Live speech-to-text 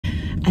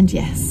And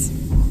yes,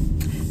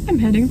 I'm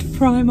heading to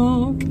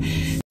Primark.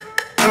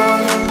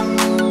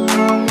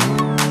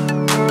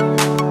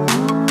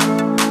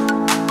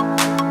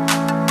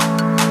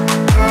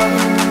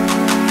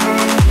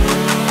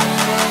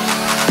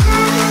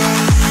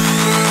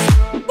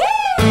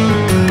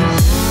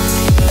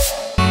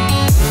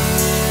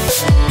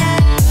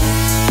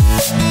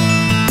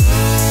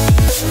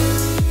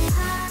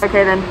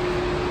 Okay then,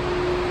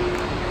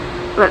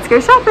 let's go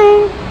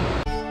shopping.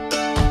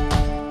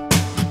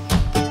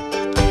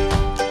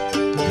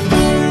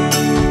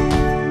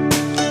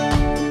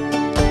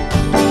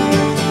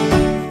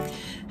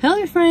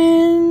 Hello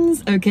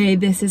friends. Okay,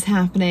 this is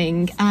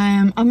happening.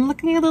 I'm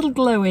looking a little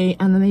glowy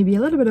and there may be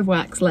a little bit of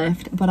wax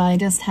left, but I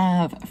just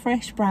have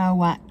fresh brow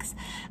wax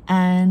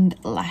and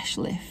lash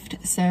lift.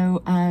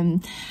 So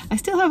I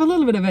still have a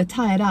little bit of a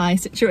tired eye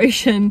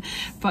situation,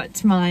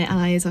 but my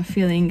eyes are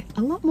feeling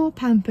a lot more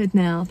pampered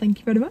now. Thank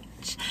you very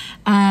much.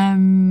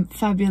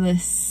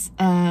 Fabulous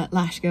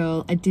lash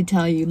girl. I did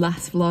tell you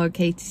last vlog,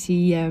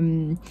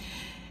 Katie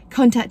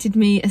contacted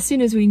me as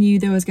soon as we knew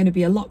there was going to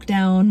be a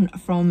lockdown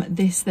from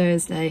this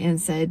Thursday and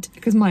said,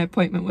 because my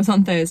appointment was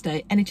on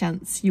Thursday, any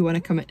chance you want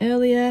to come in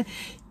earlier?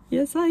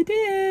 Yes, I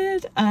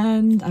did,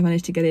 and I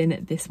managed to get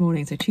in this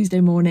morning. So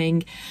Tuesday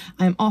morning,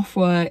 I'm off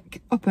work,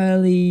 up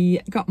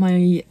early, got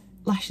my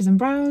lashes and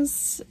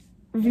brows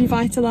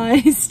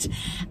revitalized,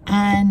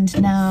 and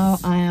now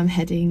I am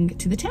heading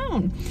to the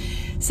town.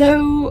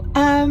 So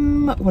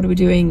what are we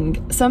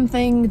doing?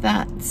 Something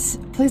that,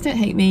 please don't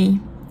hate me,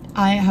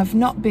 I have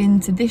not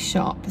been to this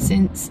shop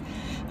since,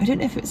 I don't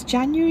know if it was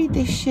January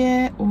this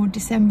year or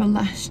December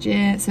last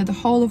year, so the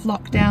whole of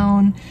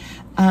lockdown.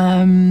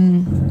 Oh,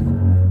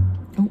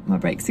 my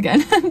brakes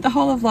again. The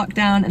whole of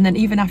lockdown, and then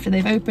even after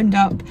they've opened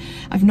up,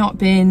 I've not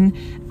been,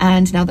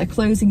 and now they're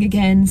closing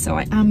again, so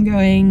I am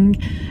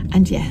going.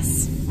 And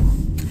yes,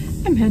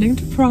 I'm heading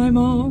to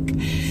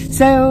Primark.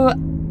 So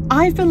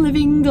I've been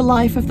living the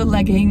life of the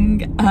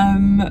legging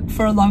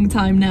for a long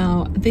time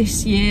now.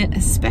 This year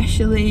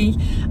especially,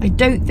 I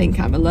don't think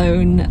I'm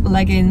alone.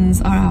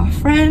 Leggings are our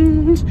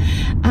friend,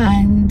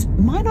 and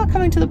mine are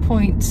coming to the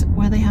point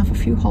where they have a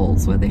few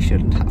holes where they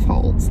shouldn't have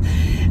holes.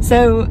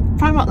 So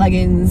Primark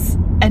leggings,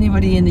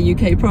 anybody in the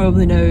UK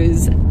probably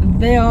knows,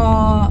 they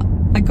are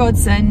a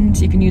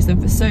godsend. You can use them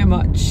for so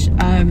much,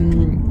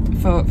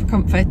 for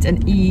comfort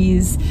and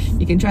ease.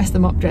 You can dress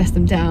them up, dress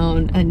them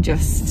down, and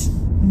just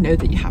know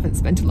that you haven't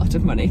spent a lot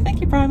of money. Thank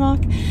you,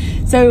 Primark.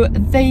 So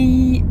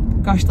they,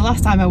 gosh, the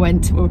last time I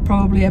went were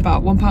probably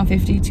about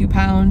 £1.50,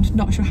 £2,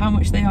 not sure how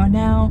much they are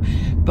now,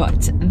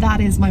 but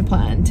that is my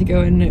plan, to go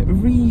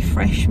and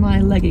refresh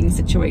my legging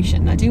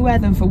situation. I do wear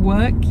them for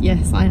work,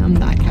 yes, I am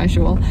that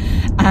casual,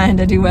 and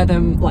I do wear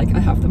them like I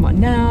have them on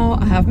now.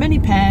 I have many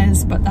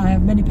pairs, but I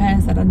have many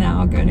pairs that are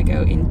now going to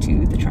go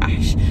into the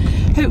trash.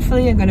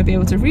 Hopefully I'm going to be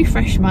able to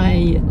refresh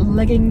my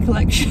legging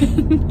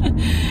collection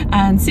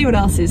and see what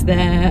else is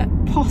there.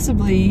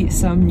 Possibly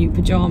some new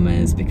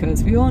pajamas,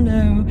 because we all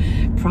know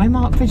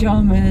Primark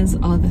pajamas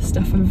are the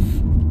stuff of,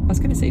 I was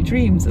going to say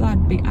dreams,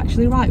 that'd be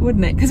actually right,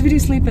 wouldn't it? Because we do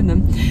sleep in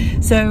them.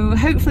 So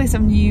hopefully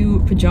some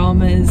new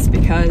pajamas,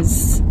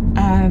 because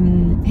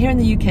here in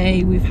the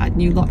UK we've had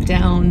new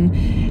lockdown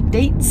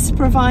dates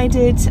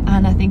provided,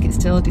 and I think it's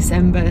till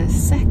December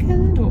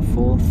 2nd or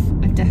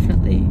 4th. I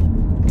definitely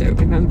don't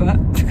remember,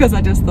 because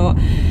I just thought,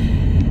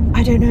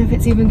 I don't know if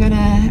it's even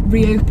gonna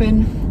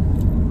reopen.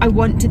 I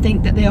want to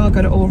think that they are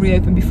going to all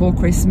reopen before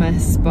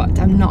Christmas, but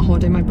I'm not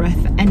holding my breath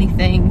for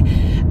anything.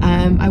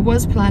 I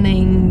was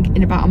planning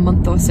in about a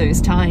month or so's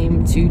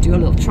time to do a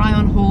little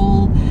try-on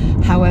haul.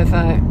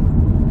 However,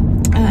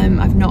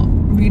 I've not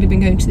really been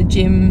going to the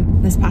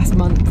gym this past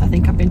month. I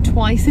think I've been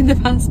twice in the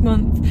past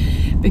month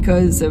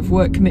because of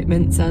work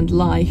commitments and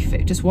life.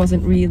 It just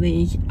wasn't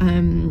really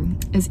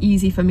as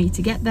easy for me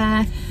to get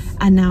there.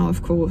 And now,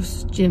 of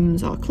course,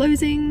 gyms are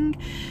closing.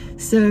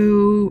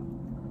 So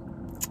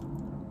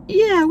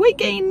yeah, weight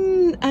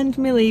gain and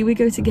Millie, we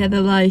go together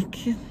like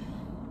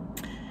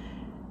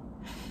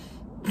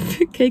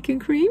cake and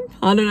cream?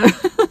 I don't know.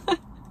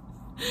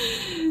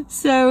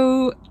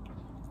 So,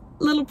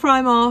 little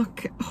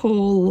Primark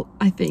haul,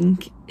 I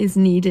think, is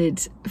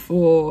needed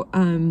for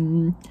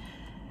my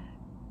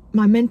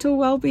mental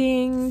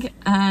well-being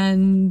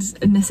and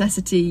a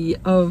necessity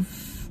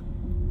of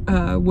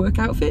work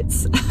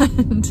outfits.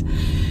 And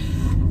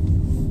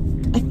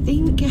I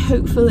think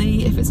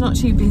hopefully, if it's not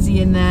too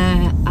busy in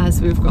there, as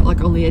we've got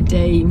like only a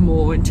day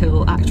more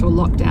until actual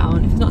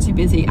lockdown, if it's not too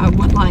busy, I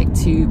would like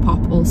to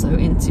pop also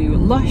into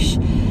Lush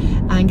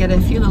and get a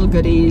few little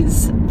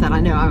goodies that I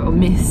know I will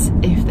miss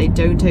if they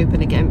don't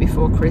open again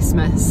before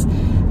Christmas.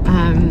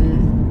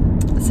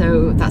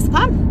 So that's the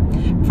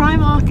plan.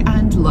 Primark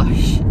and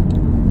Lush.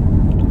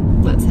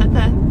 Let's head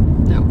there.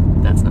 No,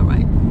 that's not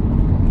right.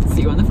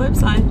 See you on the flip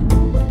side.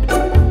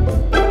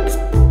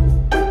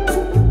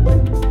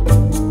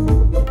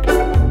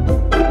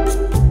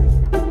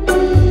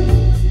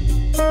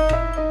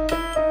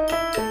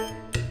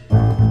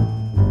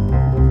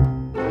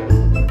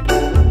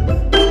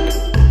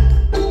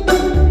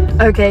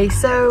 Okay,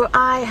 so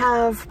I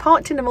have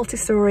parked in a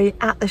multi-storey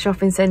at the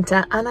shopping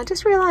centre, and I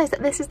just realised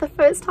that this is the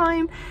first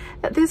time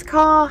that this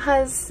car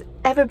has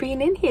ever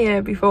been in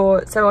here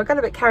before, so I got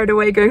a bit carried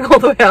away going all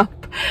the way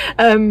up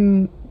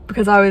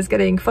because I was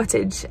getting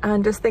footage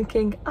and just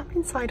thinking I'm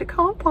inside a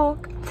car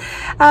park,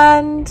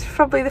 and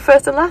probably the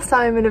first and last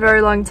time in a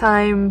very long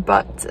time,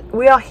 but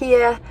we are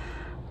here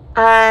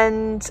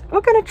and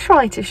we're going to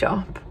try to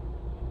shop.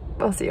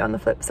 I'll see you on the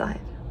flip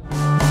side.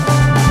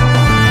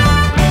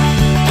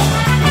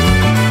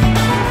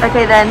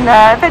 Okay then,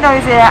 a bit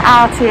noisier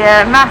out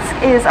here.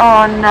 Mask is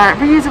on,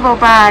 reusable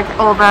bag,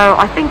 although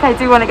I think I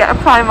do want to get a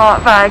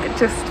Primark bag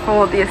just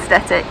for the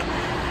aesthetic.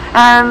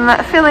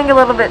 Feeling a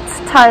little bit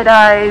tired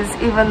eyes,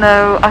 even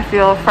though I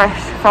feel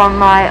fresh from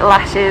my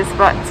lashes,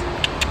 but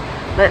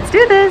let's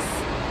do this.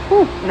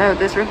 Ooh, no,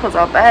 these wrinkles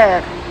are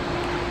bad.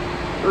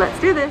 Let's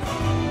do this.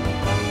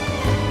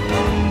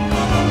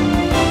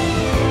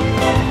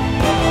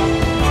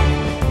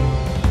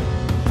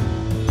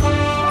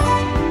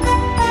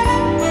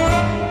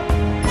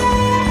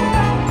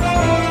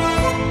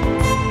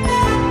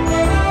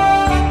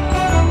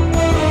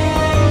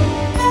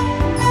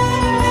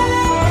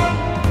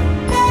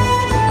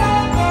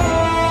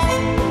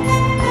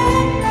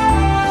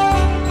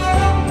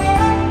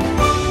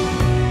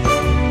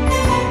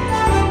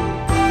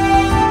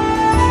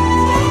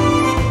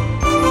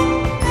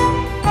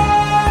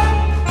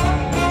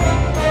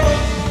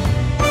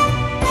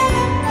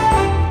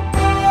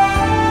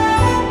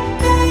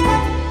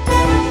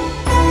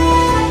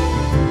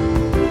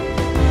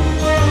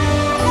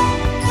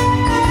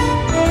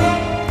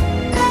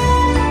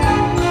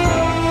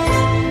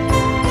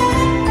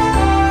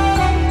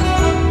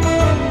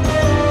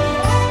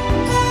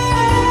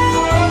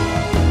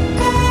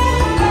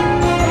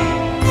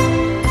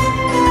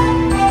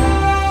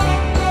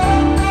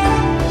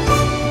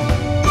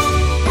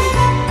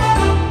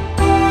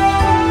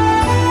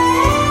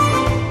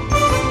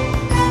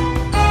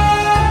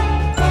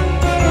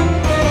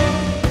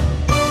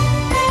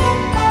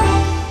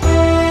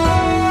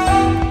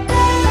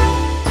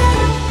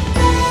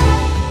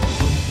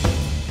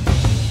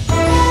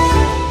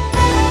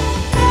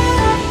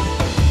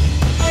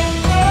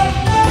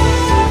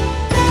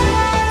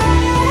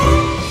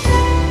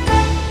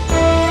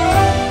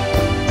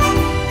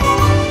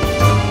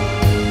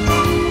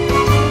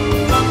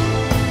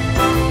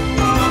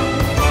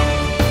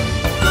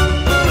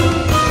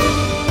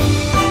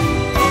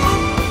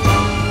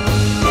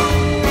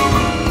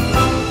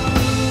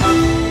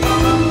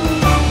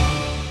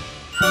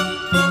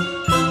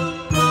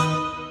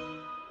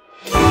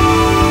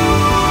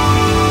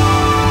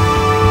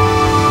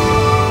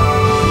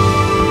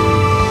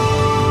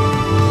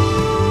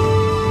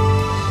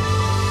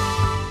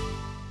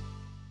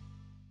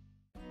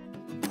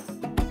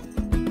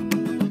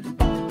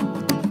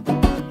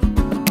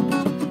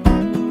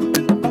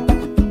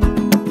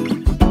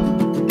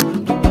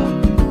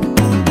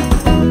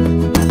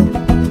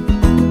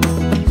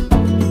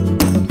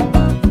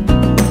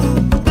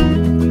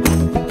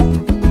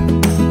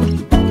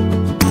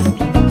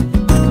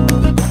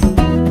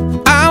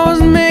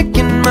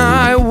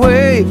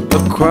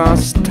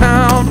 Across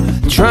town,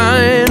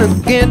 trying to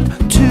get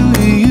to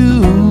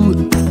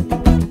you.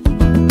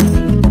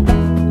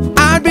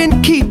 I've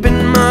been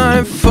keeping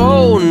my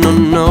phone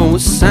on no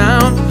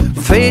sound,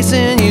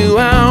 facing you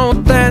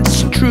out,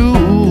 that's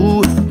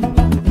true.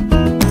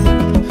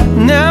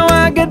 Now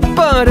I get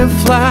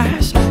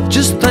butterflies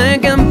just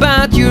thinking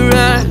about your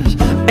eyes,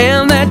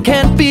 and that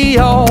can't be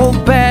all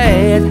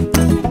bad.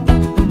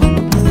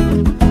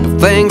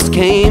 Things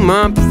came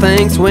up,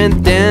 things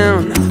went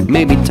down,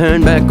 maybe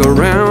turn back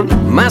around.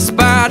 My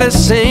spider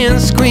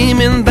sense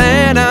screaming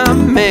that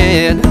I'm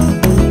mad.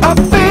 A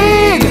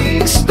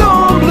big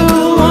storm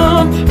blew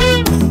up,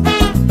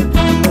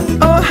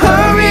 a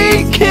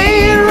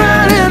hurricane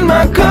right in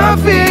my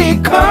coffee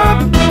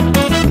cup,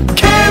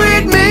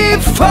 carried me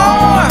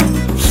far,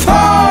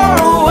 far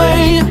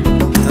away,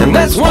 and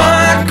that's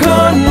why I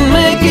couldn't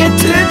make it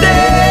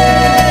today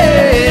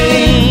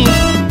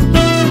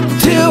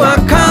to a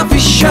coffee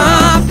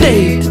shop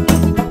date.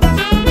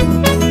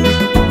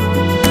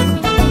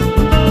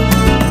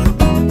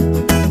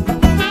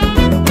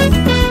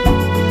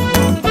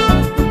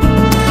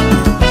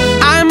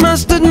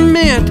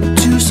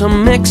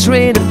 Some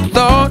X-rated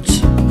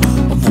thoughts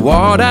of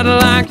what I'd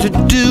like to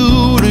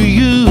do to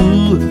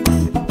you.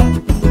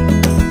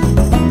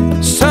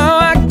 So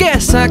I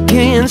guess I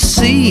can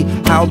see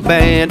how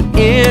bad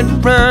it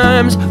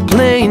rhymes,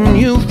 playing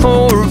you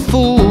for a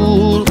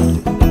fool.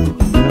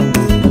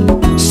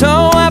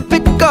 So I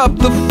pick up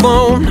the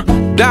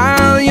phone,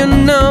 dial your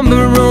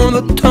number on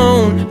the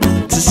tone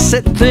to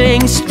set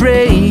things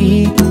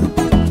straight.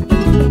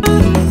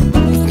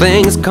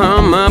 Things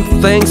come up,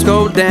 things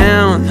go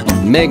down,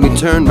 make me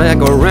turn back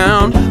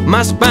around.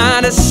 My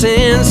spider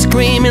sense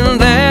screaming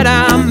that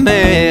I'm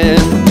mad.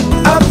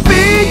 A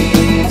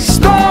big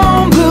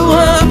storm blew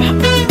up,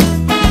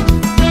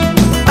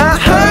 a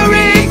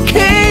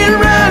hurricane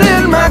right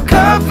in my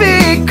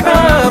coffee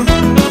cup,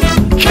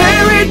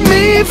 carried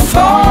me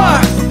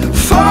far,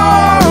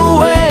 far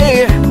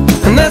away,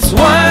 and that's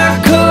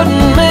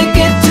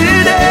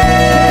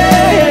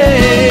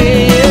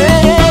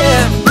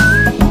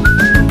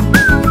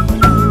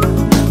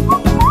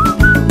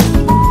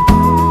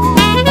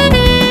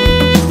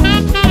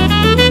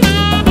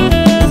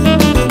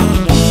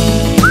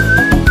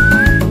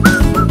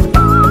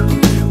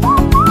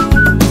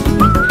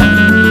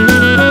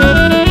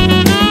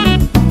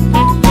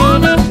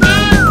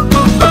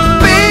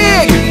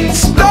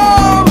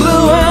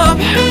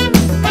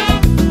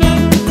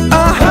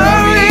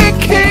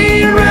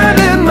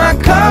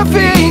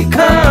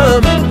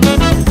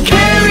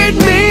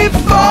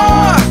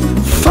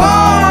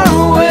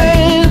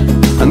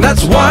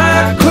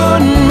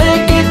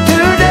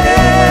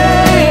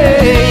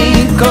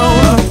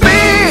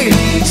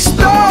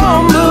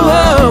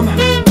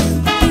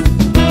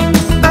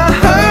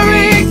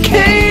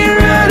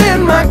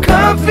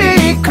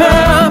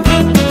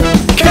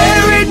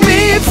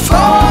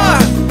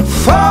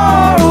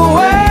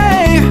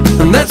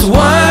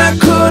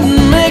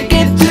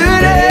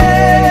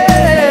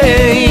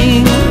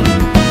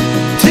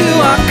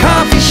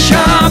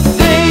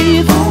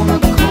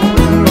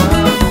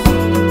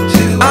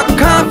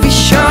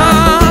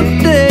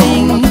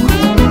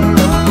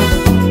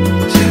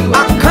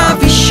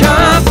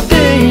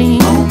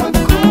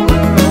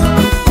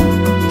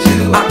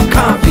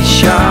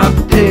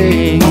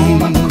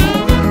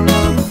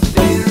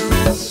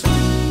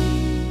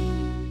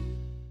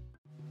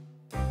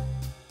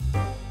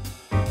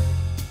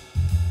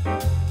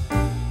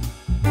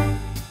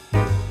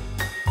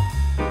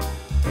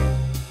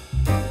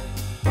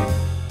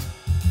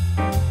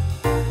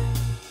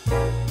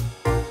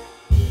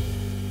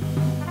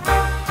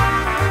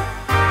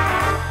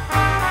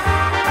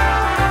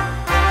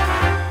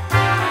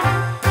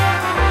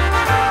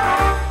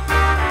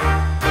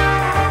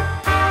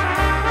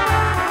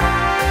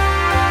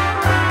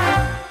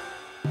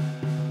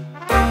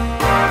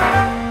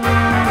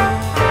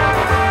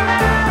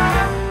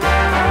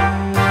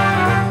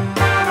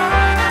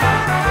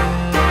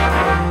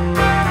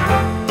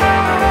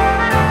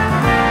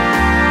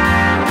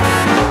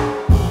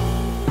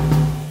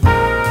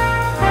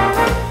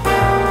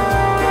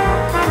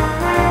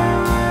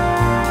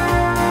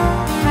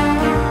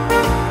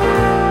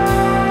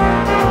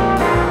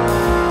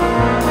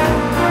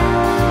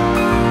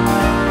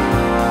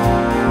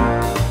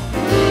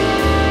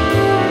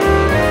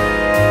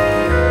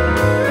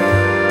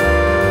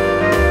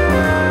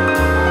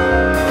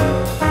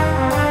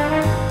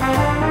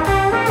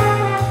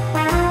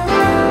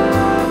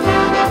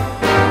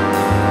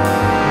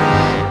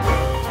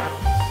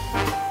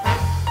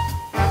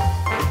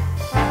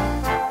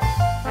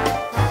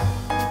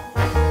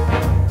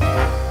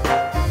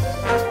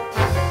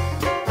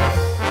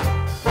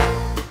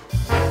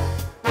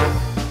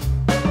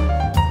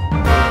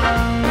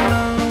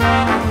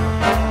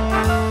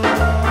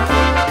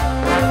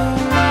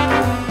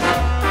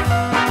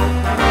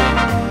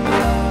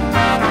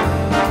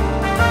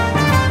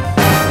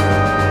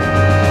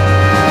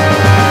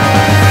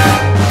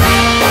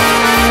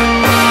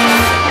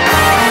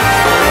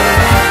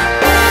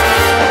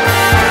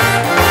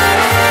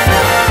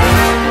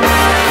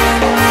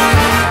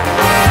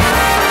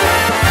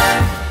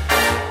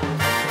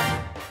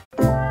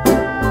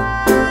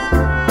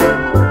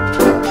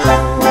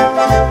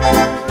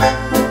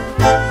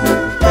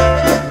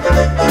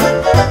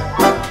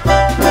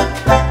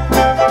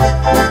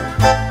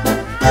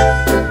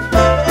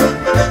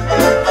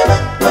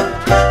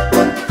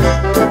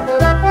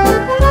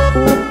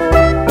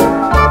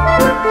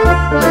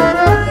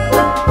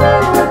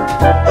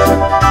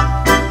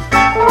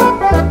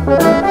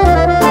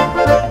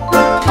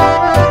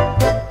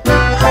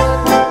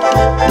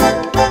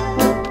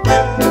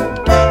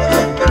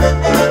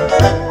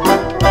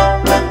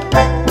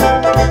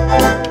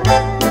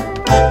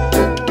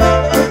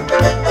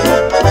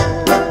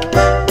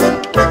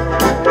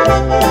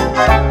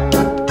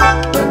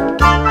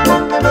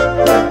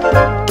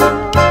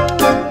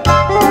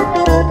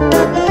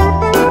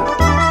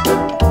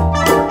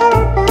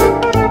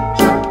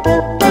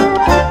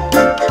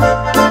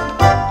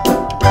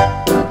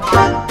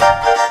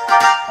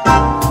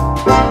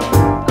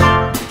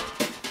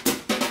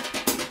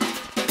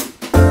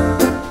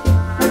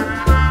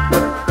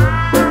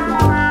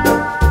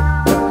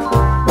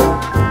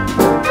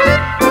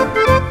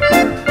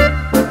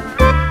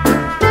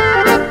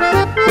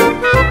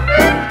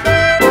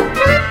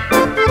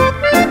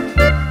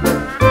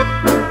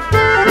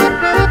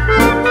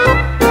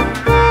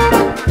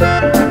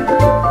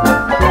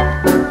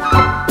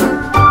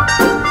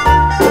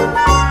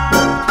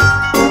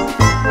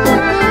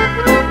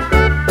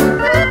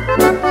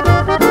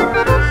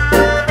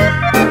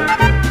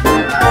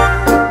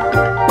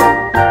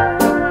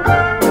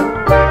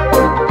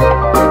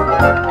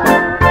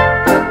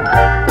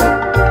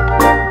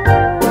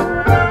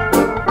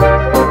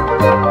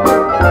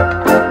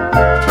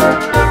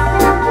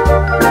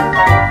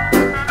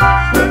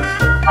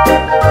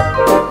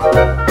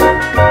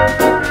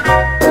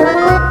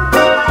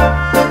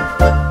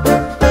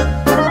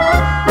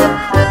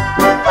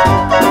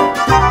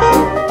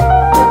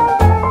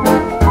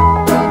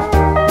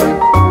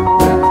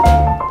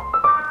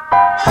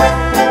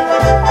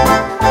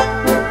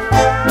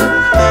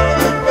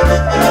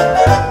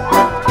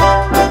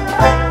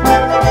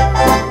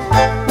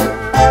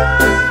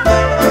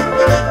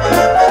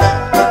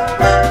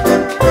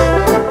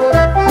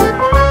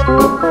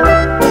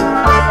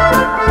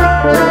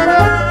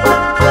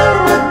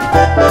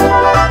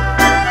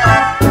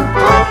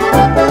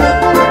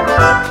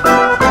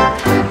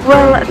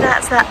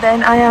that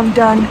then, I am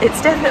done.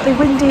 It's definitely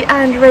windy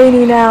and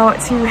rainy now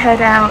to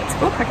head out.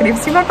 Oh, I can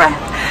even see my breath.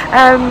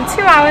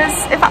 2 hours,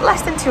 in fact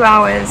less than 2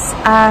 hours,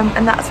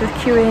 and that's with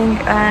queuing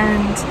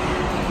and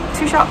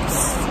 2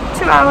 shops,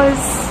 2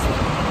 hours.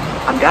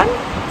 I'm done.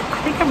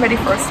 I think I'm ready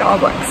for a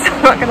Starbucks,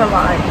 I'm not gonna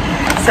lie.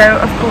 So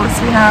of course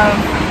we have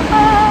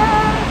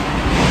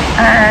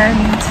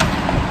and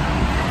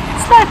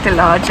slightly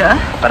larger,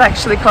 but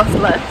actually cost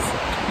less.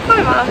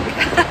 Primark.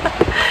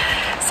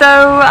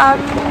 So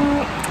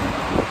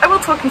I will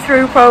talk you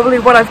through probably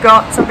what I've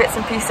got, some bits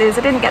and pieces.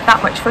 I didn't get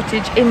that much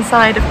footage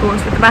inside, of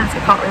course, with the mask I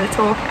can't really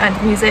talk, and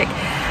music,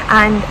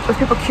 and with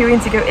people queuing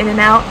to go in and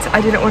out,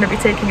 I didn't want to be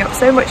taking up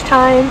so much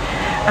time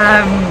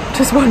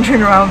just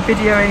wandering around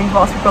videoing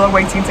whilst people are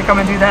waiting to come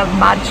and do their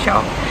mad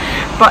shop.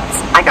 But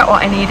I got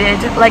what I needed: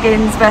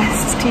 leggings,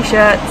 vests,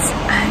 t-shirts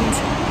and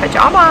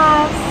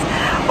pyjamas.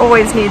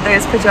 Always need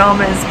those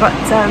pyjamas, but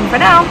for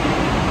now,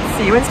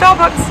 see you in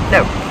Starbucks.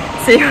 No,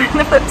 see you on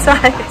the flip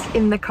side.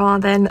 In the car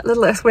then, a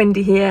little less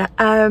windy here,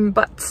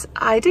 but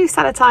I do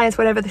sanitize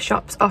whenever the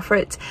shops offer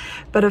it.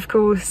 But of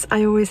course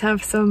I always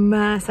have some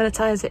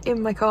sanitizer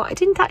in my car. I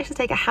didn't actually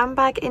take a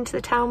handbag into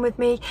the town with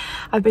me.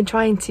 I've been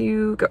trying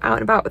to go out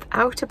and about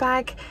without a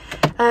bag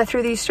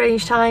through these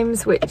strange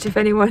times, which if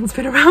anyone's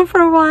been around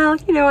for a while,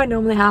 you know I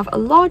normally have a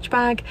large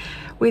bag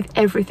with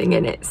everything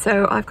in it.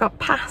 So I've got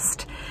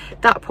past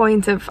that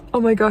point of, oh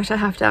my gosh, I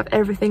have to have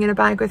everything in a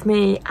bag with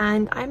me,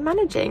 and I'm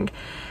managing.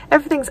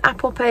 Everything's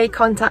Apple Pay,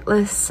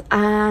 contactless,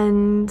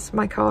 and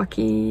my car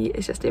key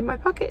is just in my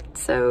pocket.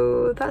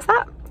 So that's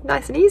that,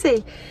 nice and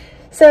easy.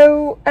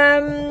 So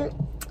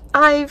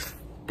I've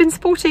been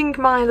sporting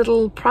my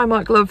little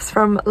Primark gloves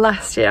from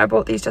last year. I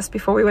bought these just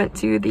before we went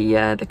to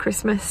the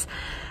Christmas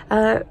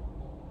I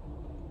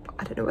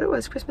don't know what it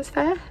was, Christmas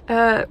fair,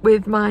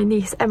 with my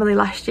niece Emily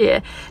last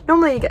year.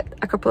 Normally you get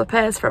a couple of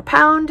pairs for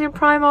 £1 in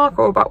Primark,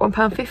 or about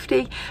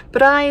 £1.50,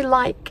 but I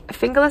like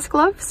fingerless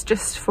gloves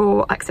just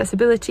for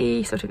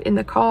accessibility, sort of in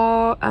the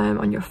car,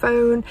 on your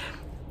phone,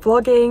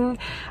 vlogging,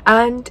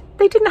 and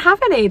they didn't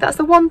have any. That's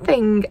the one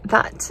thing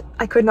that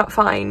I could not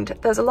find.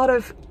 There's a lot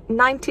of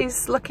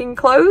 90s looking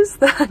clothes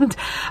and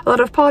a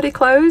lot of party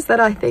clothes that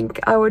I think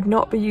I would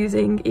not be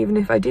using even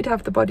if I did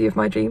have the body of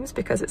my dreams,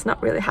 because it's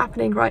not really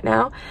happening right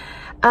now.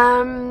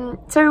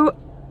 So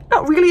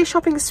not really a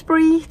shopping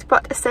spree,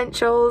 but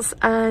essentials,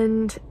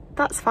 and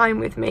that's fine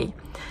with me.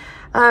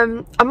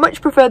 I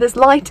much prefer this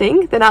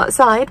lighting than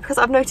outside, because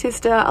I've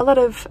noticed a lot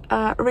of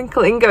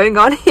wrinkling going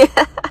on here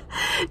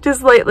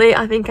just lately.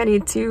 I think I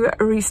need to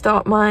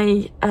restart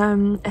my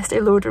Estee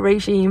Lauder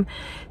regime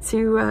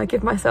to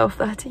give myself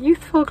that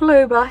youthful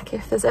glow back,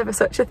 if there's ever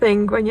such a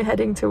thing when you're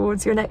heading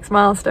towards your next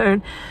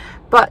milestone.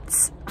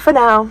 But for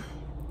now,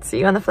 see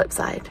you on the flip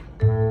side.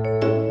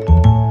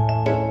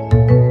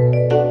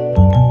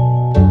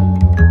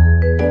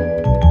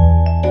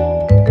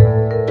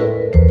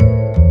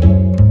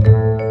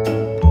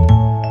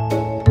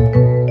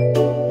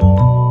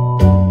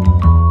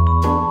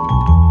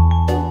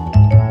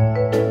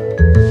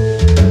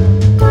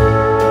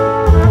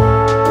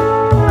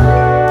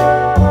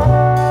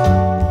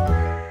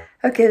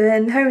 Okay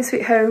then, home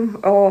sweet home,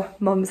 or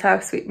mum's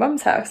house, sweet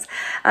mum's house,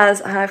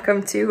 as I have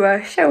come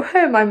to show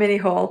her my mini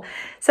haul.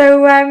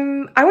 So I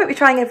won't be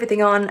trying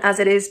everything on, as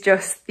it is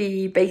just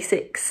the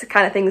basics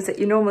kind of things that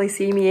you normally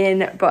see me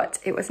in, but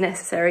it was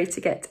necessary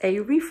to get a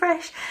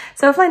refresh.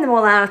 So I've laid them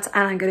all out,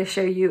 and I'm going to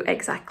show you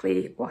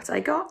exactly what I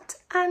got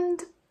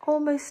and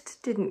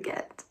almost didn't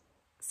get.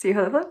 See you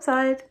on the flip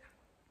side.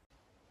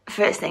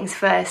 First things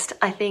first,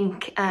 I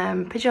think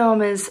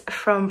pyjamas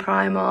from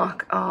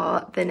Primark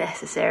are the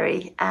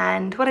necessary,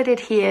 and what I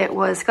did here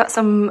was got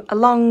some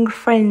long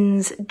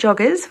Friends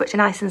joggers, which are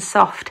nice and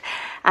soft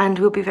and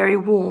will be very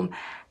warm,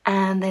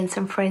 and then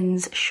some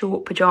Friends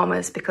short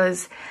pyjamas,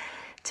 because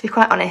to be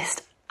quite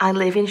honest, I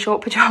live in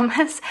short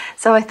pyjamas,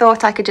 so I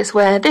thought I could just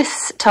wear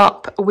this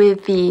top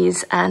with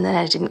these, and then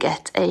I didn't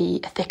get a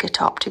thicker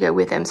top to go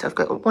with them, so I've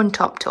got one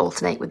top to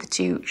alternate with the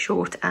two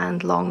short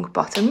and long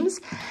bottoms.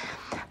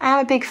 I'm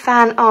a big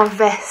fan of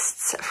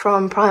vests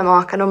from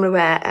Primark. I normally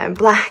wear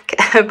black,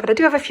 but I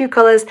do have a few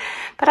colours.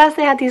 But as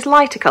they had these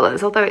lighter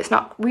colours, although it's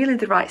not really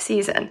the right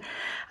season,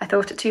 I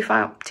thought at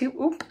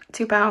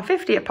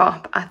 £2.50 a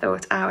pop, I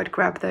thought I would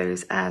grab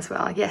those as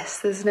well. Yes,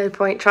 there's no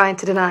point trying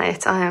to deny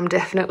it. I am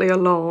definitely a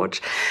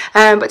large.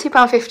 But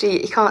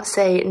 £2.50 you can't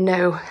say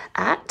no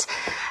at.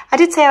 I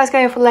did say I was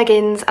going for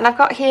leggings, and I've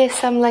got here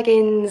some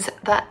leggings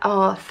that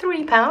are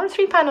 £3.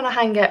 £3 on a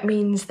hanger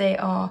means they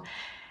are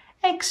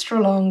extra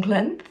long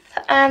length,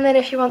 and then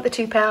if you want the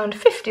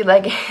 £2.50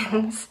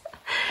 leggings,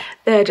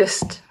 they're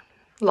just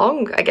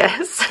long, I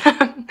guess.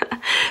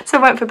 So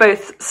I went for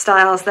both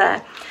styles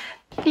there.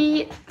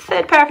 The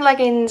third pair of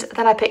leggings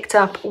that I picked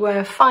up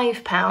were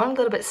 £5, a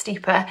little bit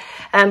steeper,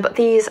 but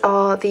these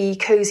are the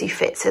cozy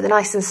fit, so they're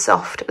nice and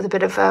soft with a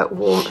bit of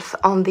warmth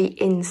on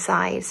the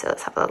inside. So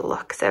let's have a little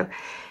look. So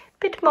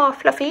bit more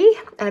fluffy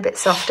and a bit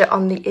softer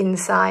on the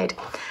inside.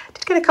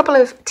 Did get a couple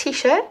of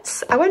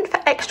t-shirts. I went for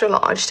extra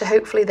large, so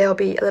hopefully they'll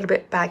be a little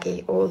bit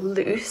baggy or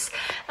loose.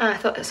 And I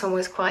thought this one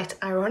was quite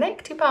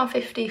ironic.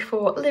 £2.50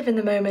 for live in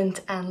the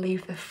moment and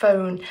leave the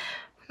phone.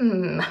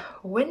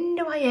 When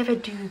do I ever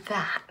do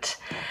that?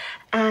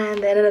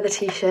 And then another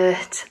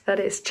t-shirt that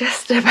is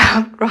just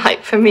about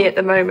right for me at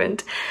the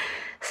moment.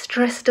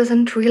 Stress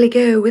doesn't really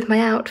go with my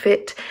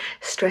outfit.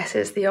 Stress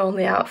is the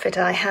only outfit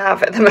I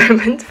have at the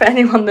moment, for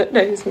anyone that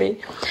knows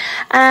me.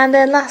 And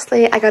then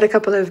lastly, I got a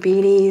couple of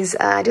beanies.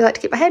 I do like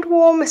to keep my head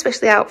warm,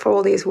 especially out for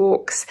all these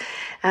walks.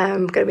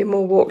 Going to be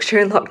more walks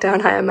during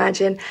lockdown, I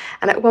imagine.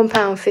 And at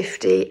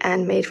 £1.50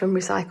 and made from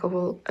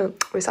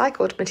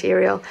recycled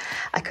material,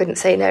 I couldn't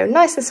say no.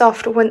 Nice and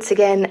soft once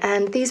again,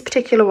 and these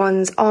particular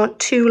ones aren't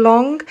too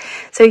long,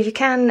 so you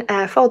can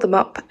fold them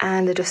up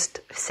and they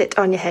just sit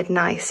on your head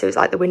nice. So it's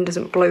like the wind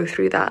doesn't blow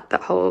through that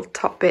whole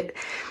top bit.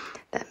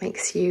 That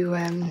makes you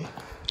I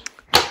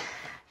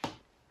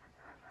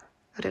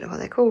don't know what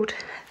they're called.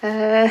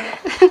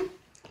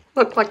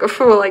 Look like a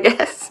fool, I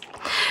guess.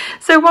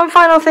 So one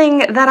final thing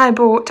that I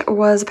bought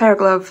was a pair of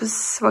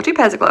gloves, well, 2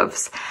 pairs of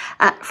gloves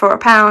for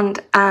 £1,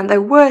 and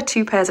there were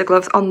 2 pairs of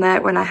gloves on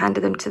there when I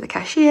handed them to the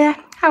cashier.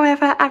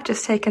 However, I've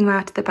just taken them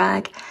out of the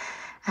bag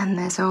and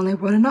there's only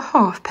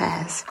 1.5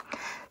 pairs.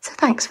 So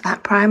thanks for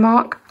that,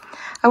 Primark.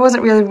 I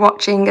wasn't really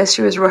watching as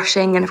she was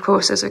rushing, and of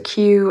course there's a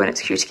queue and it's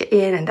a queue to get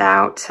in and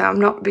out, so I'm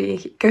not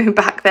going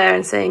back there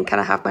and saying, can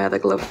I have my other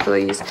glove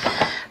please?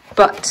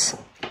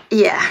 But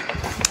yeah,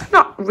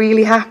 not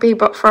really happy,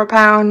 but for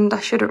 £1 I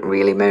shouldn't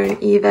really moan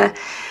either.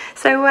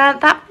 So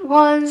that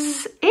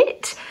was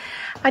it.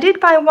 I did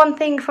buy one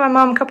thing for my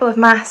mum, a couple of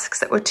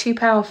masks that were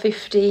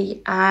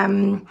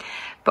 £2.50,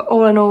 but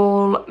all in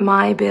all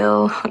my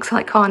bill, looks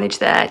like carnage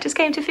there, just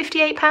came to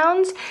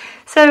 £58.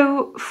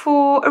 So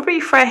for a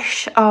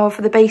refresh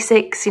of the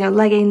basics, you know,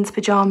 leggings,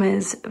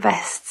 pyjamas,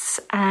 vests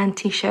and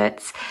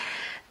t-shirts,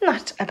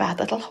 not a bad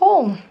little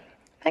haul.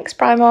 Thanks,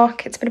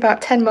 Primark. It's been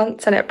about 10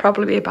 months and it'll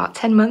probably be about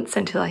 10 months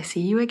until I see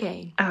you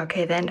again.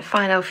 Okay then,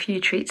 final few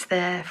treats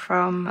there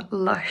from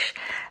Lush.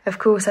 Of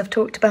course, I've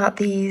talked about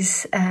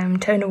these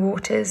toner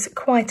waters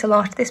quite a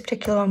lot, this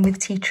particular one with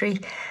tea tree,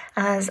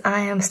 as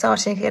I am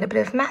starting to get a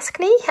bit of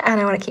maskne and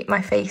I want to keep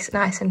my face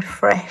nice and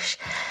fresh.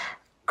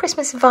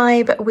 Christmas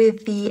vibe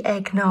with the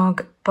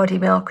eggnog body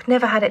milk.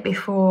 Never had it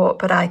before,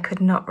 but I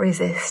could not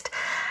resist.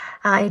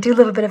 I do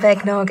love a bit of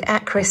eggnog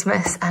at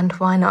Christmas, and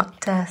why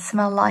not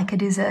smell like a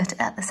dessert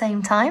at the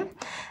same time?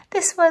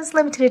 This was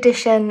limited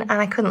edition and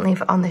I couldn't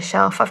leave it on the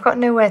shelf. I've got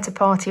nowhere to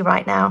party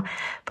right now,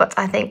 but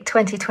I think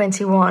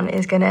 2021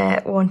 is going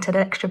to want an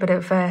extra bit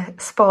of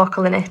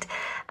sparkle in it,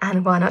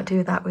 and why not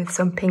do that with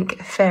some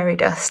pink fairy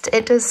dust?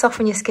 It does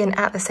soften your skin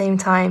at the same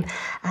time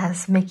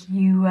as make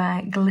you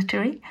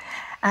glittery.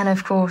 And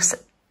of course,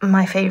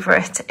 my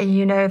favourite,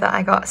 you know that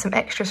I got some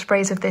extra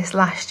sprays of this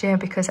last year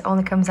because it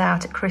only comes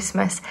out at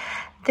Christmas.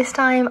 This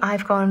time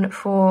I've gone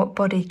for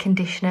body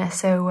conditioner,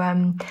 so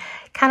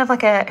kind of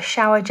like a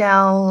shower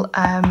gel,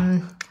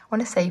 I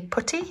want to say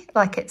putty,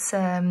 like it's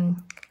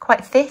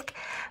quite thick,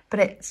 but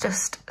it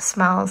just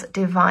smells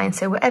divine.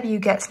 So whatever you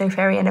get, Snow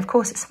Fairy, and of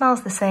course it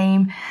smells the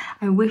same.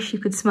 I wish you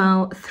could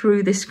smell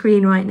through the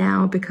screen right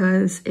now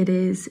because it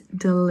is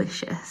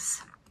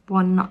delicious.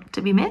 One not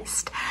to be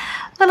missed.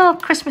 Little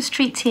Christmas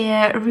treats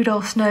here,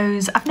 Rudolph's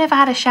nose. I've never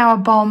had a shower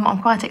bomb.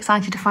 I'm quite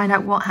excited to find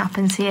out what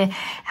happens here. It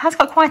has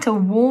got quite a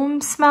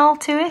warm smell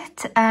to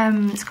it.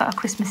 It's got a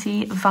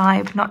Christmassy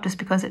vibe, not just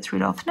because it's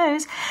Rudolph's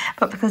nose,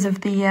 but because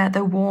of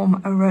the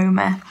warm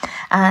aroma.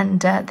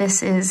 And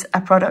this is a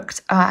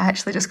product, I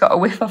actually just got a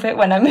whiff of it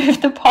when I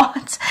moved the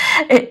pot.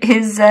 It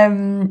is,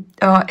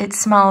 it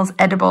smells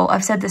edible.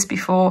 I've said this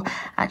before,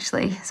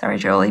 actually, sorry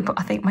Jolie, but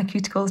I think my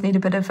cuticles need a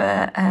bit of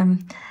a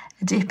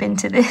dip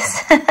into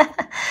this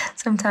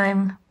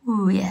sometime.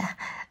 Ooh yeah,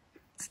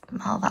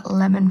 smell that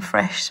lemon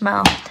fresh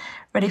smell.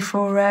 Ready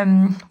for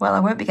well, I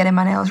won't be getting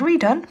my nails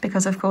redone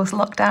because of course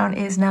lockdown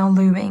is now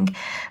looming,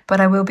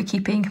 but I will be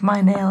keeping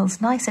my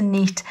nails nice and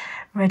neat,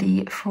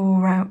 ready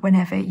for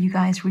whenever you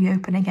guys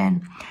reopen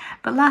again.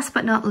 But last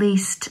but not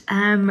least,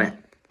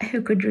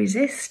 who could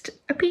resist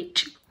a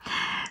peach?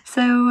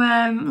 So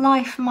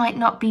life might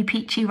not be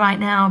peachy right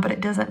now, but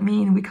it doesn't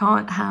mean we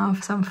can't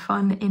have some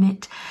fun in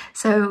it.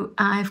 So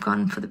I've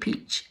gone for the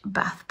peach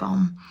bath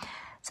bomb.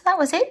 So that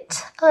was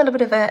it. A little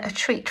bit of a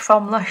treat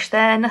from Lush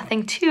there.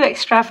 Nothing too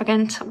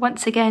extravagant.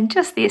 Once again,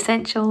 just the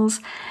essentials,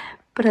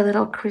 but a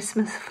little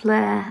Christmas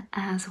flair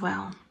as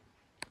well.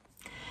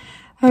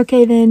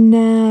 Okay then,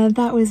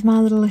 that was my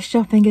little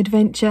shopping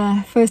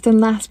adventure. First and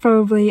last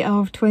probably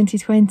of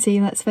 2020,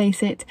 let's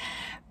face it.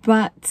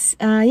 But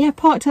yeah,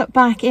 parked up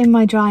back in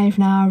my drive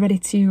now, ready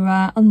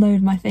to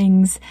unload my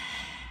things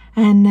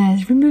and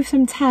remove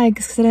some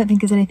tags because I don't think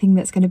there's anything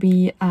that's going to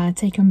be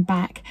taken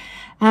back.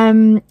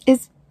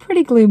 It's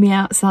pretty gloomy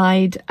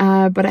outside,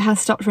 but it has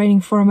stopped raining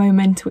for a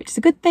moment, which is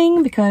a good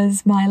thing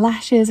because my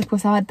lashes, of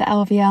course I had the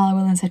LVL, I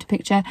will insert a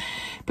picture,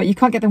 but you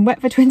can't get them wet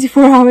for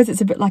 24 hours.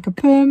 It's a bit like a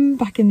perm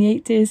back in the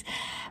 80s,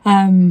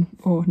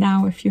 or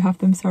now if you have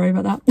them, sorry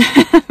about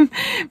that.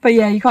 But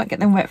yeah, you can't get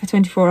them wet for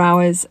 24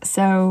 hours.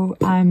 So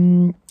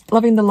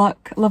loving the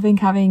look, loving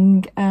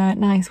having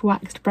nice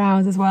waxed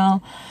brows as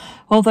well.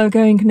 Although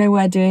going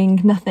nowhere,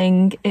 doing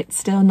nothing, it's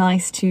still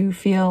nice to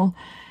feel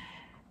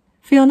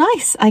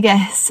nice, I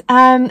guess.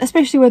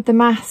 Especially with the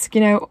mask, you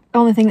know, the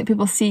only thing that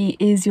people see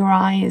is your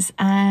eyes,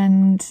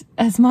 and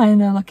as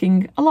mine are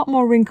looking a lot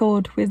more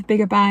wrinkled with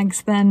bigger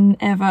bags than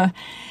ever,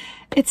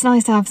 it's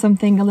nice to have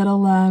something a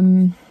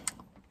little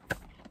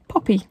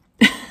poppy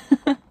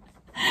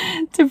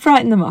to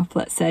brighten them up,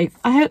 let's say.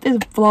 I hope this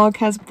vlog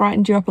has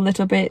brightened you up a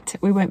little bit.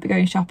 We won't be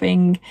going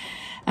shopping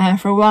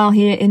for a while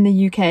here in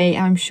the UK.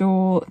 I'm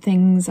sure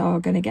things are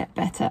going to get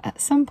better at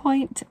some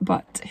point,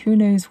 but who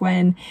knows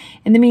when.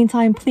 In the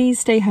meantime, please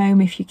stay home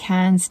if you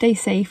can. Stay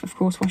safe, of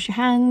course, wash your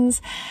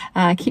hands,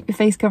 keep your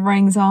face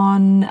coverings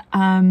on.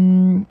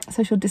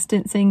 Social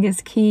distancing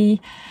is key.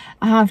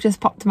 I have just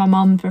popped to my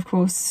mum, of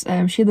course,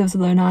 she lives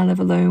alone, I live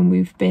alone.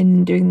 We've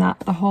been doing that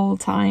the whole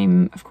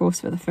time, of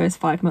course, for the first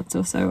 5 months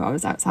or so. I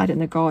was outside in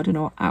the garden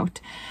or out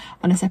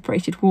on a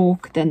separated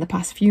walk. Then the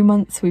past few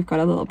months we've got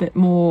a little bit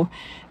more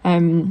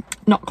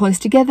not close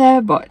together,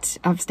 but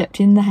I've stepped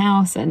in the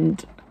house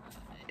and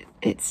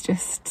it's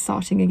just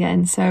starting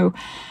again. So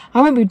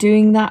I won't be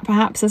doing that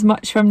perhaps as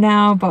much from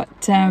now,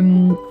 but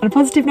on a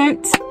positive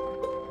note,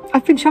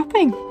 I've been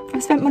shopping.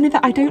 I've spent money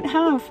that I don't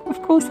have.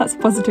 Of course, that's a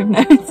positive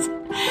note.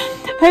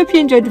 Hope you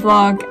enjoyed the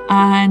vlog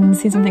and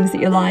seen some things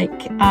that you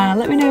like.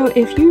 Let me know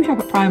if you shop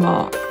at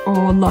Primark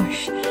or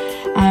Lush.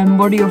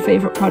 What are your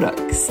favourite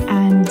products,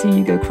 and do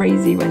you go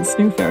crazy when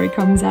Snow Fairy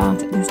comes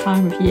out at this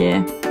time of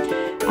year?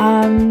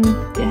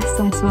 Yes,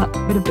 I had to let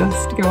a bit of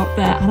dust go up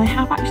there, and I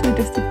have actually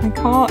dusted my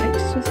car.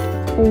 It's just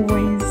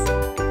always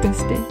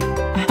dusty.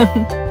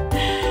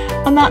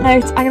 On that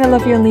note, I'm going to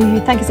love you and leave you.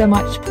 Thank you so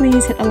much.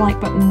 Please hit the like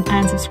button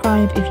and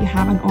subscribe if you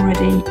haven't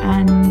already,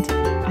 and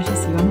I shall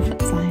see you on the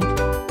flip side.